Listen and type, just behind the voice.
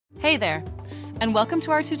Hey there, and welcome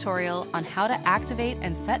to our tutorial on how to activate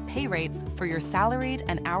and set pay rates for your salaried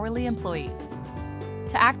and hourly employees.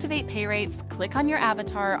 To activate pay rates, click on your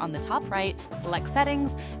avatar on the top right, select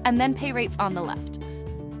Settings, and then Pay Rates on the left.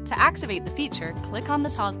 To activate the feature, click on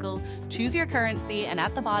the toggle, choose your currency, and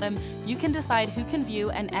at the bottom, you can decide who can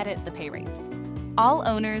view and edit the pay rates. All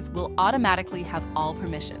owners will automatically have all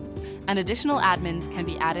permissions, and additional admins can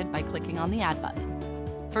be added by clicking on the Add button.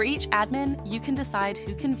 For each admin, you can decide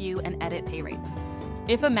who can view and edit pay rates.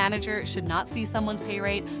 If a manager should not see someone's pay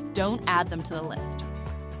rate, don't add them to the list.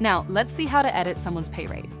 Now, let's see how to edit someone's pay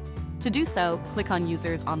rate. To do so, click on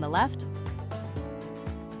Users on the left,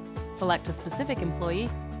 select a specific employee,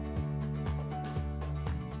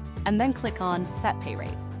 and then click on Set Pay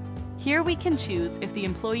Rate. Here we can choose if the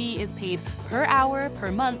employee is paid per hour,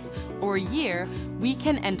 per month, or year. We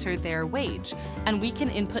can enter their wage, and we can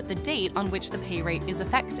input the date on which the pay rate is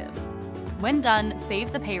effective. When done,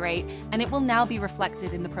 save the pay rate, and it will now be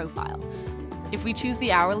reflected in the profile. If we choose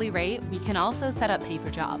the hourly rate, we can also set up pay per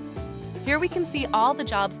job. Here we can see all the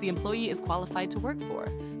jobs the employee is qualified to work for.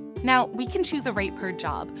 Now, we can choose a rate per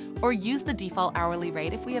job, or use the default hourly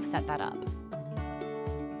rate if we have set that up.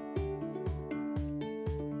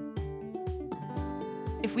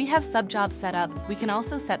 If we have sub-jobs set up, we can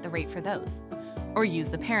also set the rate for those, or use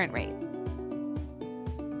the parent rate.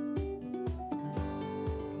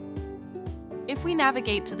 If we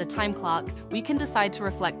navigate to the time clock, we can decide to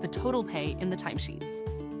reflect the total pay in the timesheets.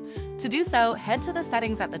 To do so, head to the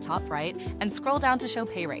settings at the top right and scroll down to show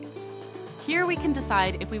pay rates. Here we can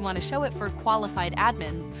decide if we want to show it for qualified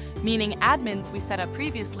admins, meaning admins we set up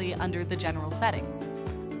previously under the general settings.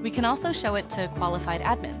 We can also show it to qualified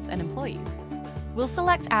admins and employees. We'll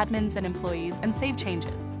select admins and employees and save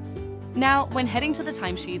changes. Now, when heading to the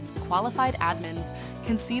timesheets, qualified admins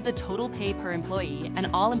can see the total pay per employee and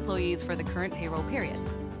all employees for the current payroll period.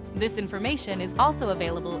 This information is also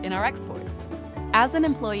available in our exports. As an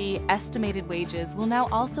employee, estimated wages will now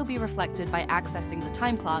also be reflected by accessing the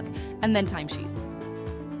time clock and then timesheets.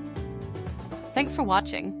 Thanks for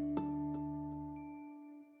watching.